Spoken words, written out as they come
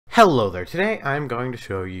Hello there, today I'm going to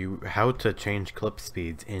show you how to change clip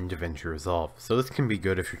speeds in Davinci Resolve. So this can be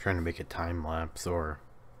good if you're trying to make a time lapse or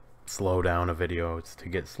slow down a video to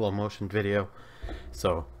get slow motion video.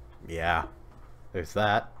 So yeah, there's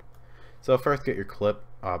that. So first get your clip,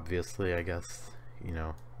 obviously, I guess,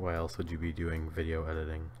 why else would you be doing video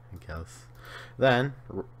editing, I guess. Then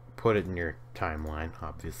put it in your timeline,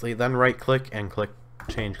 obviously. Then right click and click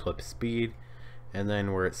change clip speed. And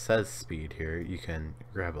then where it says speed here, you can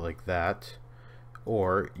grab it like that,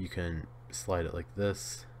 or you can slide it like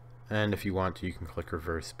this, and if you want to, you can click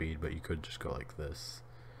reverse speed, but you could just go like this,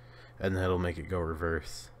 and then it'll make it go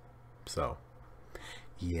reverse. So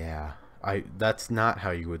yeah, that's not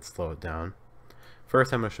how you would slow it down.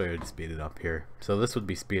 First I'm going to show you how to speed it up here. So this would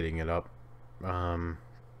be speeding it up.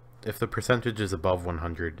 If the percentage is above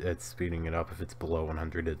 100, it's speeding it up. If it's below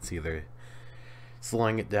 100, it's either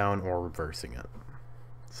slowing it down or reversing it.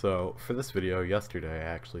 So for this video yesterday I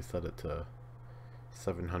actually set it to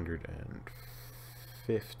 750%.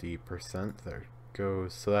 There it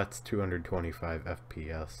goes. So that's 225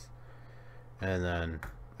 FPS. And then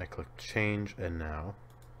I clicked change, and now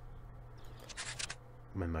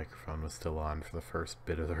my microphone was still on for the first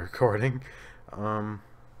bit of the recording. And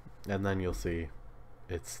then you'll see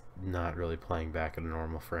it's not really playing back at a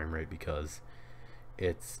normal frame rate because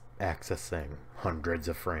it's accessing hundreds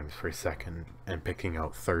of frames per second and picking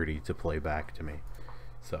out 30 to play back to me.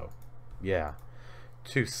 So yeah,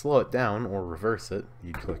 to slow it down or reverse it,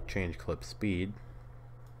 you click change clip speed,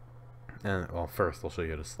 and well, first I'll show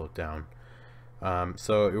you how to slow it down.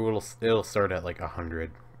 So it'll start at like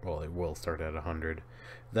 100. Well, it will start at 100.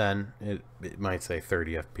 Then it might say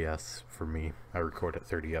 30 FPS for me. I record at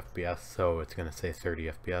 30 FPS, so it's gonna say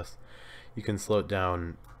 30 FPS. You can slow it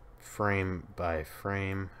down frame by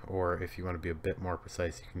frame, or if you want to be a bit more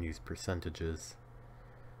precise, you can use percentages.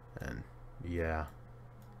 And yeah,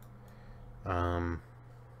 so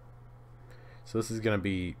this is going to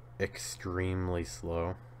be extremely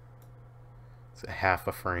slow. It's half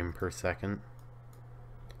a frame per second.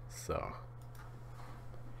 So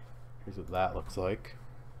here's what that looks like.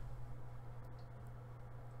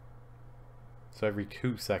 So every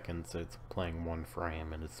 2 seconds it's playing one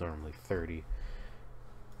frame, and it's normally 30.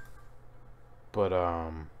 But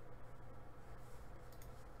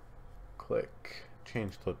click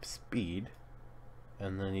change clip speed,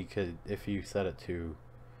 and then you could, if you set it to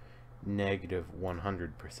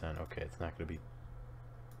 -100%, okay, it's not going to be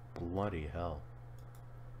bloody hell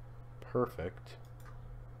perfect.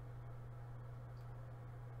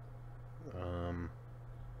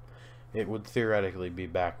 It would theoretically be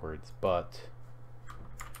backwards, but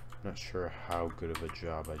I'm not sure how good of a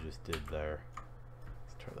job I just did there.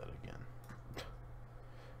 Let's try that again.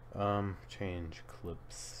 Change clip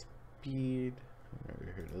speed.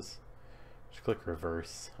 Here it is. Just click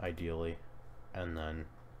reverse, ideally, and then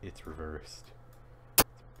it's reversed. It's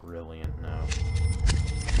brilliant now.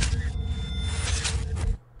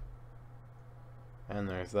 And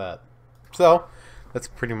there's that. So that's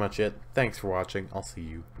pretty much it. Thanks for watching. I'll see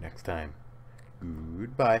you next time.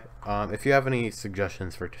 Goodbye. If you have any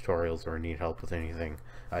suggestions for tutorials or need help with anything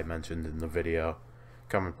I mentioned in the video,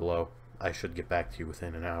 comment below. I should get back to you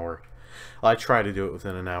within an hour. I try to do it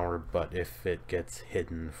within an hour, but if it gets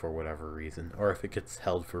hidden for whatever reason, or if it gets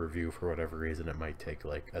held for review for whatever reason, it might take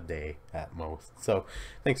like a day at most. So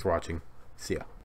thanks for watching. See ya.